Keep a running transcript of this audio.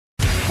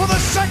For the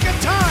second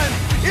time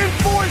in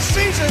 4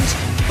 seasons,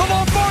 the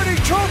Lombardi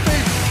Trophy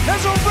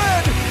has a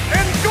red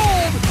and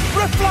gold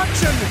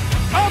reflection.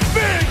 A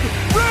big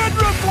red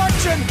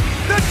reflection.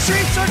 The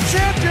Chiefs are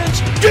champions.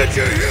 Did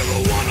you hear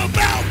the one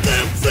about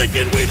them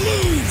thinking we'd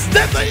lose?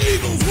 That the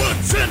Eagles would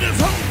send us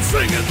home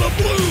singing the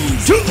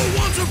blues. To the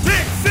ones who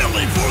picked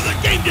Philly for the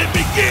game to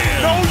begin.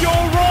 No,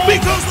 you're wrong.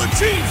 Because the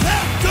Chiefs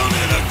have done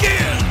it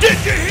again. Did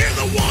you hear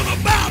the one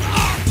about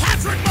our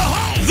Patrick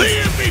Mahomes? The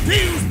MVP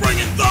who's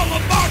bringing the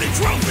Lombardi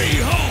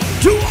Trophy home.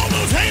 To all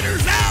those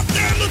haters out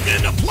there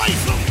looking to play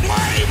some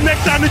blame.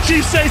 Next time the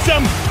Chiefs say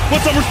something,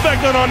 put some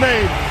respect on our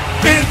name.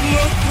 It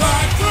looked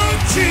like the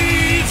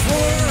Chiefs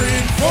were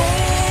in for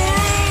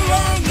a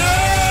long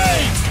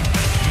night.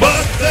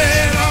 But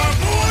then our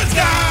boys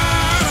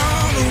got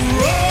on the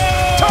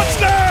road.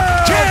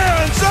 Touchdown!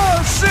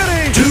 Kansas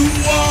City! To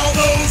all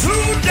those who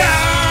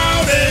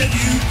doubted,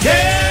 you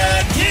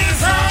can't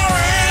kiss our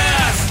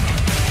ass.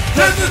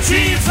 Cause the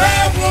Chiefs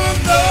have won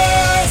the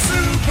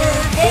Super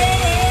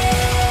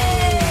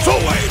Bowl. So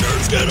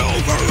haters, get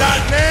over Not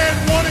it. man,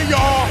 one of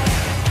y'all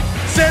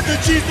said the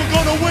Chiefs were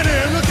going to win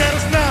it, and look at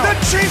us now. The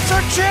Chiefs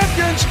are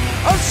champions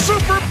of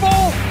Super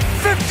Bowl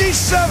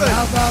 57.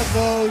 How about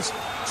those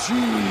Chiefs?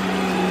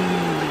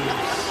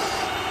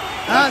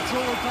 That's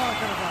what we're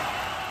talking about.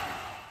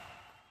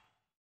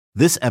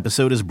 This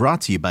episode is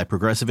brought to you by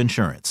Progressive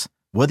Insurance.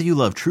 Whether you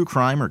love true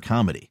crime or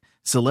comedy,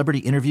 celebrity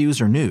interviews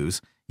or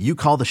news, you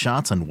call the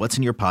shots on what's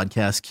in your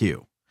podcast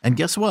queue. And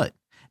guess what?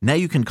 Now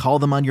you can call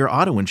them on your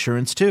auto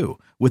insurance too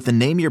with the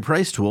Name Your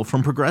Price tool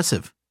from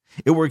Progressive.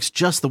 It works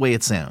just the way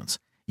it sounds.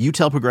 You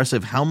tell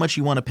Progressive how much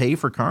you want to pay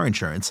for car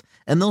insurance,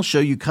 and they'll show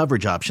you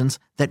coverage options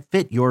that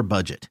fit your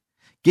budget.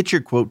 Get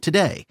your quote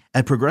today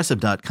at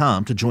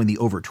Progressive.com to join the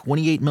over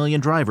 28 million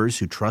drivers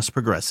who trust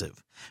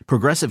Progressive.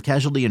 Progressive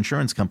Casualty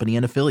Insurance Company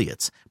and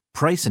Affiliates.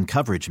 Price and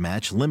coverage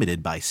match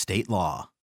limited by state law.